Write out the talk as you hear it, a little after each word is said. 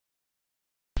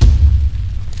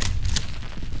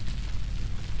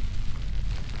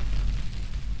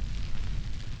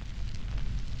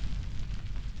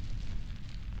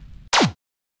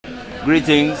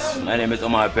Greetings, my name is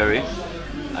Omar Perry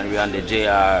and we're on the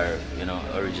JR,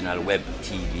 original web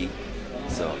TV.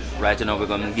 So right now we're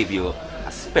going to give you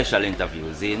a special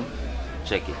interview. Zin,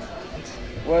 check it.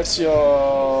 What's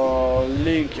your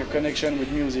link, your connection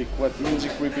with music? What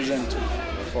music represents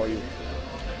for you?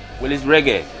 Well, it's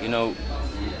reggae.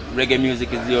 Reggae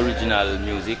music is the original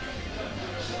music.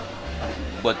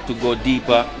 But to go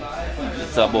deeper,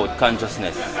 it's about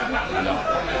consciousness.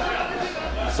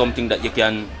 Something that you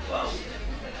can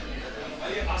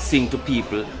sing to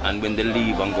people, and when they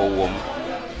leave and go home,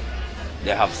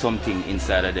 they have something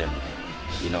inside of them,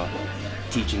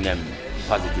 teaching them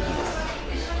positiveness.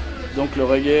 Donc le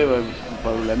reggae,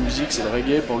 la musique, c'est le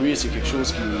reggae. Pour lui, c'est quelque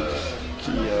chose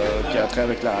qui a trait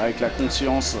avec la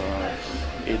conscience.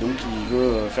 Et donc il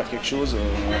veut faire quelque chose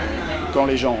quand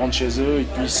les gens rentrent chez eux, ils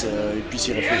puissent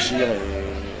y réfléchir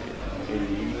et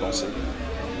y penser.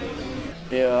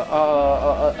 Et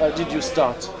how did you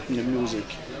start in the music?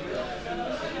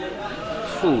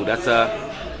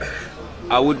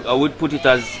 I would put it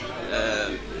as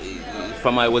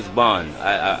from I was born.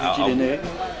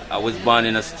 I was born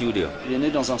in a studio. Il est né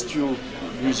dans un studio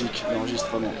de musique,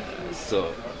 d'enregistrement.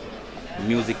 So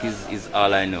music is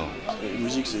all I know. La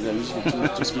musique, c'est la musique,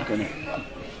 tout ce qu'il connaît.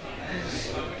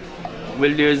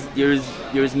 Well,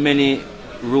 there's many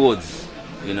roads,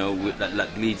 that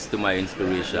leads to my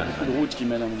inspiration. Beaucoup de routes qui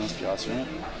mènent à mon inspiration.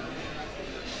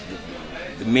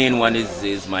 The main one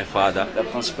is my father. La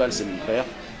principale, c'est mon père.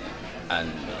 And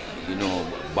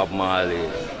Bob Marley,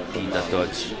 Peter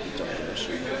Tosh.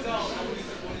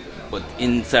 But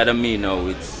inside of me now,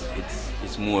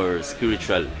 it's more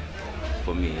spiritual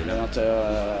for me.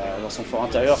 Dans son fort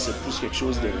intérieur, c'est plus quelque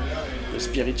chose de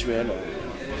spirituel.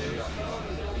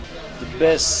 The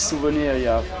best souvenir you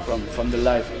have from the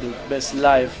life, the best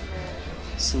life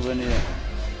souvenir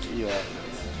you have.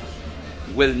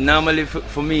 Well, normally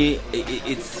for me,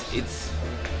 it's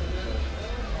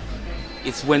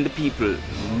when the people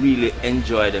really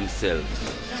enjoy themselves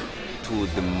to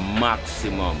the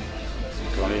maximum.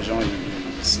 Quand les gens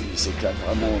ils s'éclatent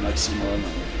vraiment au maximum.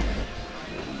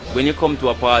 When you come to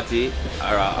a party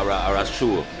or a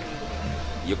show,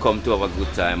 you come to have a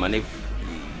good time. And if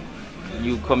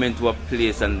you come into a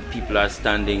place and people are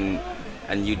standing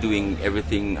and you're doing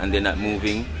everything and they're not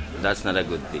moving, that's not a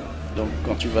good thing. Donc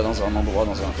quand tu vas dans un endroit,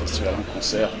 dans un festival, un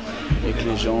concert, et que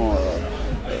les gens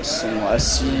sont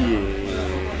assis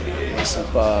et sont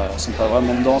pas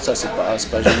vraiment dedans, ça c'est pas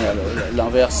génial.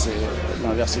 L'inverse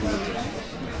est mieux.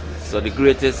 So the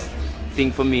greatest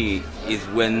thing for me is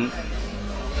when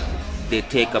they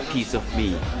take a piece of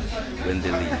me when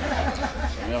they leave.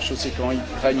 La meilleure chose, c'est quand ils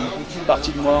prennent une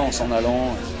partie de moi en s'en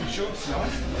allant.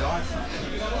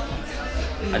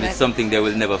 And it's something they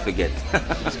will never forget.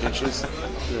 C'est quelque chose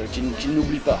qu'ils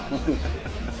n'oublient pas.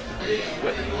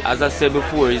 As I said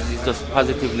before, it's just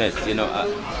positiveness.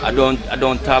 I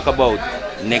don't talk about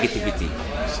negativity.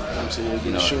 C'est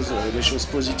des choses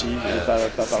positives. Il ne veut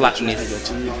pas parler de choses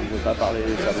négatives. Il ne veut pas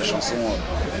faire des chansons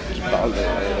qui parlent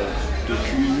de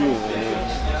cul.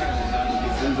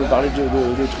 Il veut parler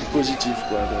de trucs positifs,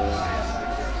 quoi.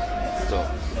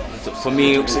 So for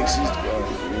me, sexistes,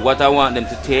 quoi. What I want them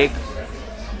to take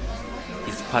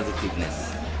is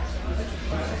positiveness.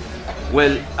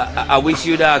 Well, I wish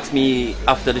you'd ask me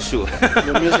after the show.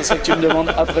 Le mieux, ce serait que tu me demandes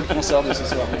après le concert de ce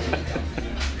soir.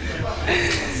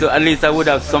 So at least I would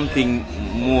have something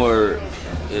more,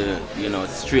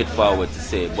 straightforward to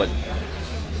say. But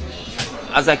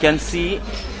as I can see,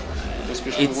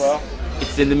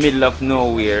 it's in the middle of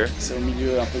nowhere. C'est au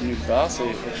milieu un peu de nulle part.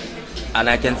 And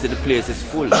I can see the place is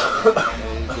full.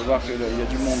 Je peux voir qu'il y a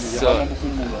du monde. Il y a vraiment beaucoup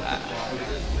de monde.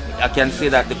 I can say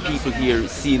that the people here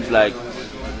seems like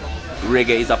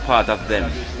reggae is a part of them.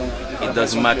 It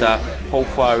doesn't matter how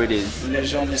far it is. Les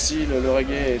gens d'ici, le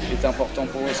reggae est important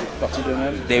pour eux, c'est partie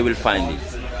d'eux-mêmes. They will find it.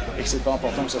 Et que c'est pas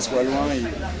important que ça soit loin,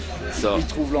 ils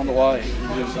trouvent l'endroit et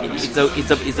ils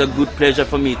viennent. It's a good pleasure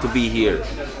for me to be here,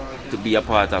 to be a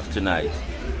part of tonight.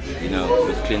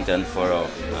 With Clinton, Furrow,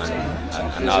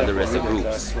 and all the rest of the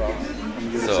groups.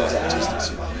 So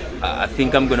I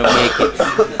think I'm gonna make it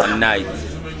a night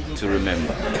to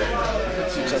remember.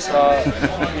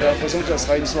 J'ai l'impression que ça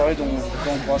sera une soirée dont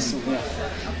on pourra se souvenir.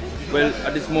 Well,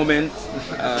 at this moment,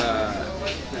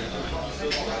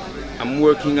 I'm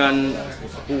working on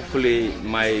hopefully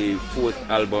my 4th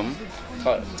album.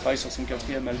 Travaille sur son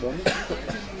 4e album.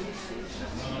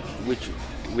 Which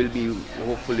will be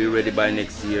hopefully ready by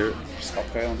next year. Qui sera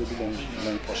prêt en début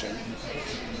l'année prochaine.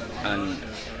 And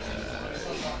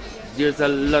there's a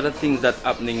lot of things that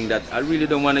happening that I really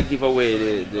don't want to give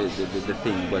away the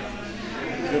thing, but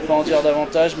je ne vais pas en dire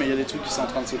davantage, mais il y a des trucs qui sont en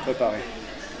train de se préparer.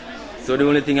 So the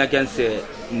only thing I can say,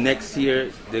 next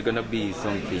year, there's gonna be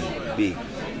something big.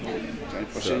 L'année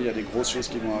prochaine, il y a des grosses choses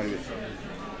qui vont arriver.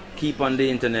 Keep on the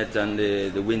internet and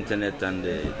the internet and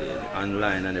the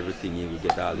online and everything, you will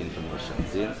get all the information.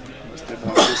 See? Restez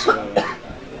branchés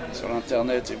sur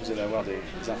l'internet et vous allez avoir des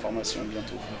informations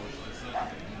bientôt.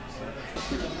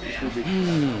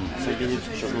 5 minutes,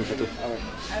 changement de photo. Ah ouais.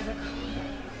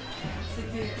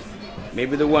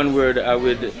 Maybe the one word I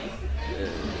would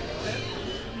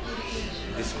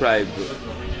describe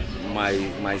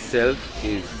myself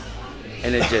is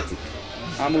energetic.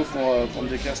 Un mot pour me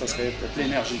décrire, ça serait peut-être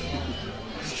l'énergie.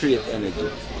 Straight energy.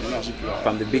 L'énergie pure.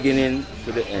 From the beginning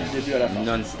to the end. Début à la fin.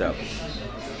 Non-stop.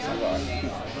 Ça va.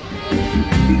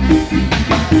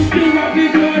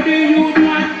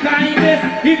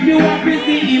 If you want to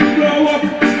see him grow up,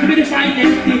 be the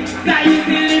finest thing. Guy is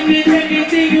the limit,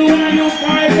 anything you want, you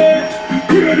find it.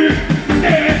 Ready?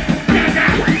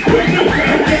 When you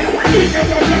get it, you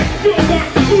never let you back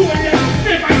to it. Never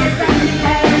get that in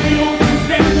all of you.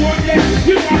 Then one day,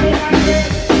 you want to have it.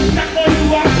 That's all you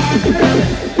want to have.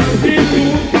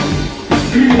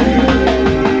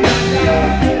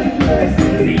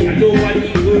 See, I know what the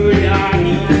word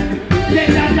is. Let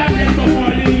that happen to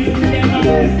all of you.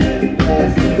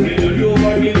 You know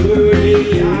what the word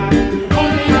is.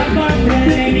 Only the God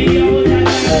telling me all that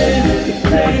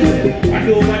I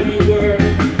know what the word.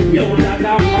 You not the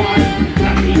heart.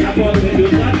 Nothing about when you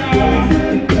not the heart.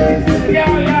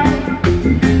 Yeah.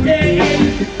 Hey.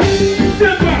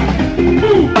 Simple.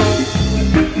 Move.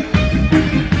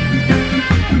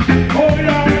 Oh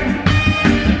Lord.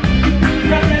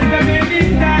 Don't let me this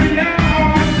time down.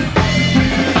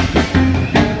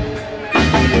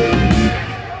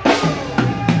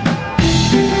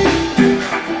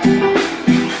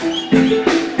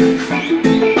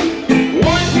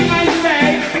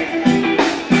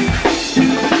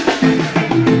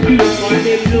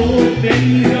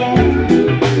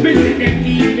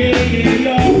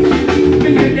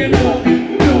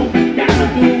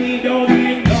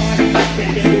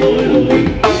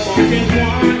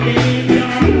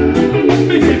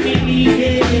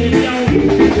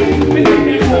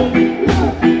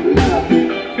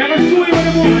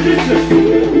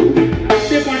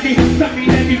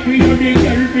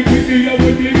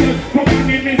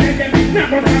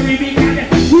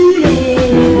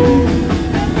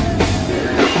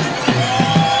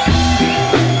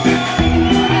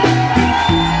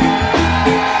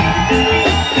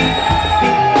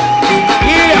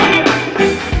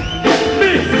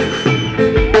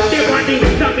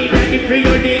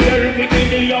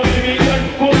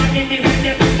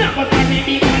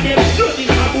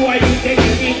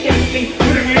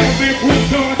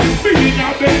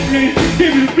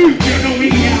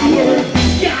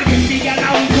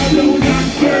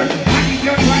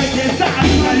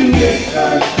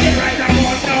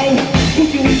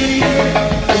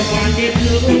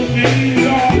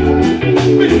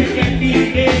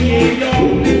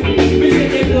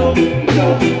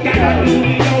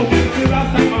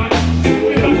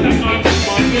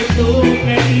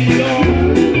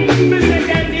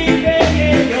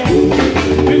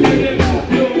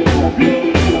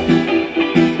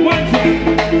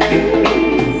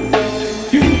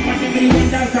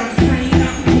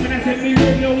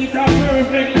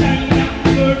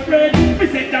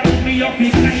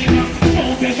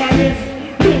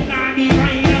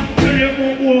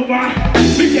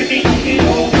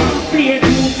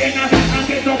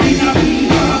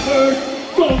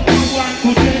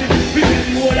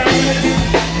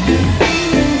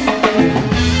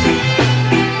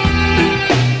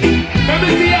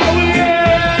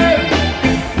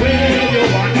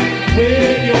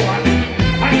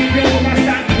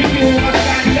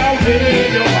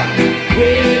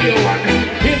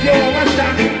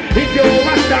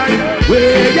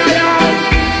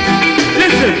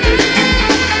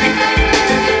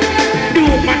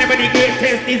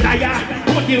 Desire,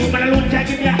 what you man alone can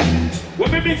give ya?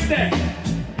 What me mix there?